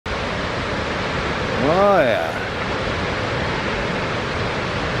Oh yeah.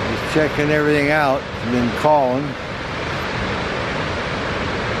 He's checking everything out. He's been calling.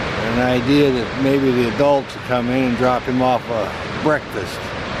 An idea that maybe the adults will come in and drop him off a breakfast.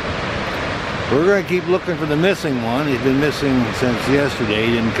 We're going to keep looking for the missing one. He's been missing since yesterday.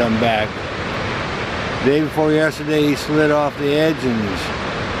 He didn't come back. The day before yesterday he slid off the edge and was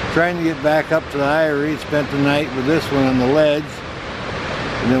trying to get back up to the eyrie. He spent the night with this one on the ledge.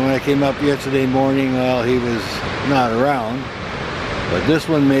 And then when I came up yesterday morning, well, he was not around. But this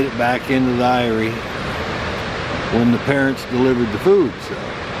one made it back into the eyrie when the parents delivered the food. So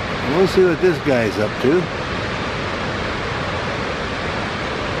we'll see what this guy's up to.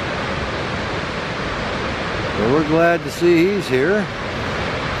 But we're glad to see he's here.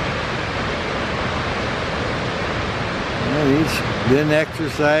 And he's been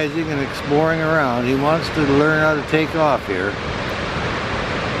exercising and exploring around. He wants to learn how to take off here.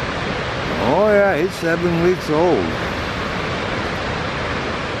 Oh yeah, he's 7 weeks old.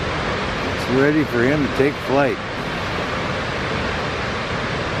 It's ready for him to take flight.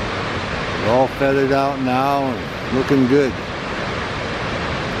 They're all feathered out now and looking good.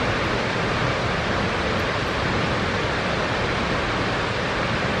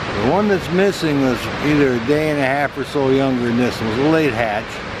 The one that's missing was either a day and a half or so younger than this one. It was a late hatch.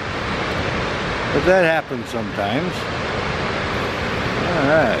 But that happens sometimes.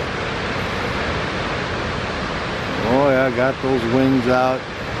 Alright. Oh yeah, got those wings out.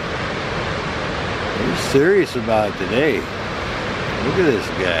 He's serious about it today. Look at this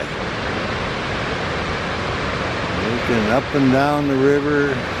guy. Looking up and down the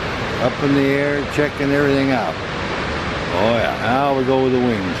river, up in the air, checking everything out. Oh yeah, now we go with the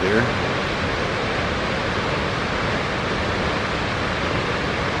wings here.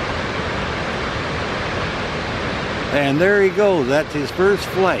 And there he goes, that's his first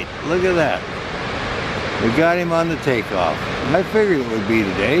flight. Look at that. We got him on the takeoff. I figured it would be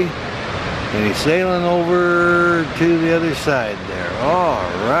today. And he's sailing over to the other side there. All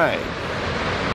right.